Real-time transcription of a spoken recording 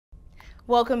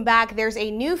Welcome back. There's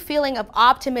a new feeling of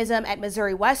optimism at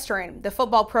Missouri Western. The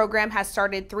football program has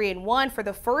started 3-1 for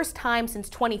the first time since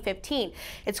 2015.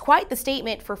 It's quite the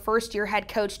statement for first-year head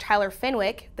coach Tyler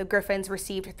Fenwick. The Griffons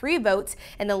received 3 votes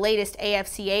in the latest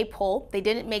AFCA poll. They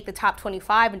didn't make the top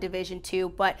 25 in Division II,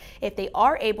 but if they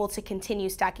are able to continue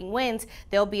stacking wins,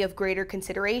 they'll be of greater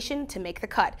consideration to make the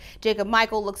cut. Jacob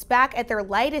Michael looks back at their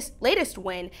latest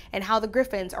win and how the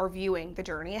Griffons are viewing the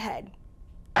journey ahead.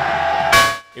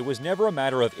 It was never a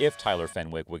matter of if Tyler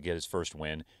Fenwick would get his first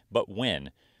win, but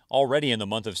when. Already in the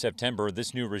month of September,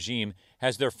 this new regime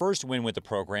has their first win with the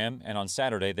program, and on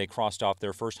Saturday they crossed off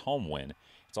their first home win.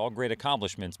 It's all great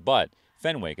accomplishments, but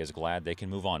Fenwick is glad they can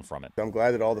move on from it. I'm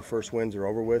glad that all the first wins are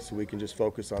over with so we can just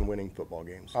focus on winning football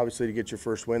games. Obviously, to get your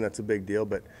first win, that's a big deal,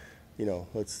 but you know,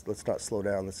 let's not slow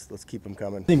down. Let's keep them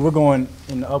coming. I think we're going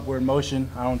in the upward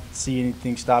motion. I don't see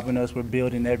anything stopping us. We're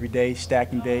building every day,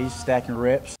 stacking days, stacking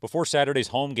reps. Before Saturday's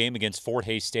home game against Fort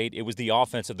Hays State, it was the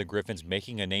offense of the Griffons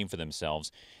making a name for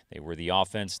themselves. They were the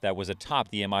offense that was atop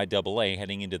the MIAA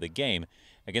heading into the game.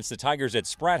 Against the Tigers at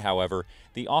Spratt, however,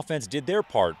 the offense did their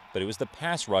part, but it was the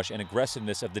pass rush and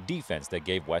aggressiveness of the defense that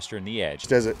gave Western the edge.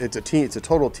 It's a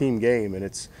total team game, and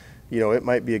it's, you know, it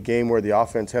might be a game where the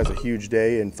offense has a huge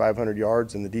day and 500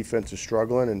 yards and the defense is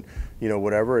struggling and, you know,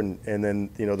 whatever. And then,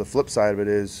 you know, the flip side of it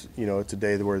is, you know, it's a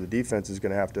day where the defense is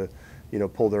going to have to, you know,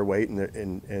 pull their weight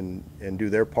and do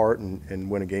their part and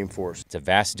win a game for us. It's a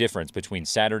vast difference between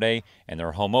Saturday and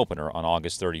their home opener on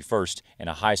August 31st in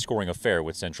a high-scoring affair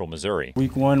with Central Missouri.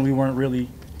 Week 1, we weren't really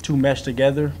too meshed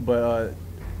together, but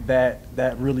that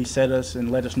really set us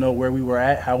and let us know where we were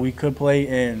at, how we could play,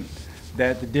 and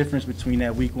that the difference between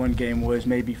that Week 1 game was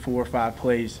maybe 4 or 5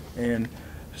 plays. And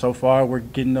so far we're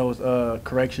getting those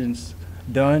corrections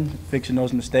done, fixing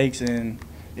those mistakes, and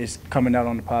it's coming out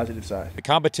on the positive side. The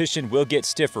competition will get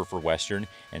stiffer for Western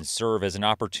and serve as an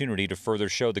opportunity to further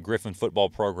show the Griffon football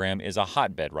program is a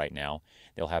hotbed right now.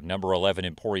 They'll have number 11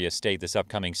 Emporia State this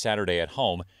upcoming Saturday at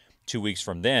home. 2 weeks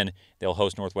from then, they'll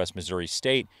host Northwest Missouri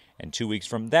State, and 2 weeks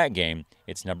from that game,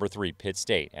 it's number 3 Pitt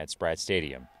State at Spratt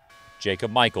Stadium.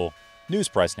 Jacob Michael, News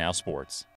Press Now Sports.